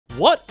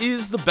What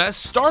is the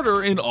best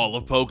starter in all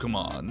of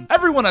Pokemon?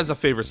 Everyone has a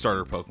favorite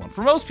starter Pokemon.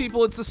 For most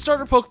people, it's the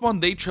starter Pokemon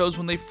they chose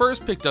when they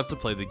first picked up to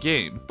play the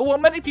game. But while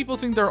many people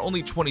think there are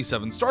only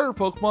 27 starter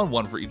Pokemon,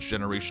 one for each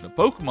generation of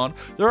Pokemon,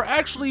 there are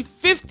actually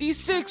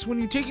 56 when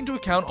you take into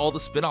account all the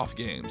spin-off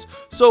games.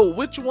 So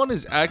which one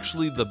is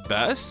actually the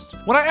best?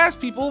 When I asked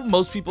people,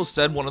 most people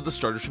said one of the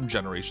starters from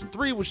Generation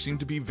 3, which seemed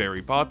to be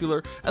very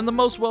popular and the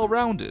most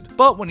well-rounded.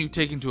 But when you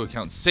take into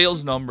account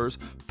sales numbers,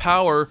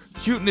 power,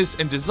 cuteness,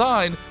 and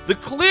design, the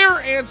clear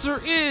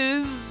answer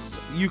is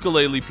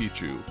Ukulele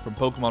Pichu from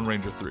Pokemon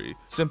Ranger 3,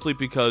 simply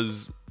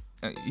because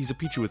he's a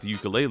Pichu with a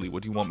ukulele.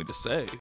 What do you want me to say?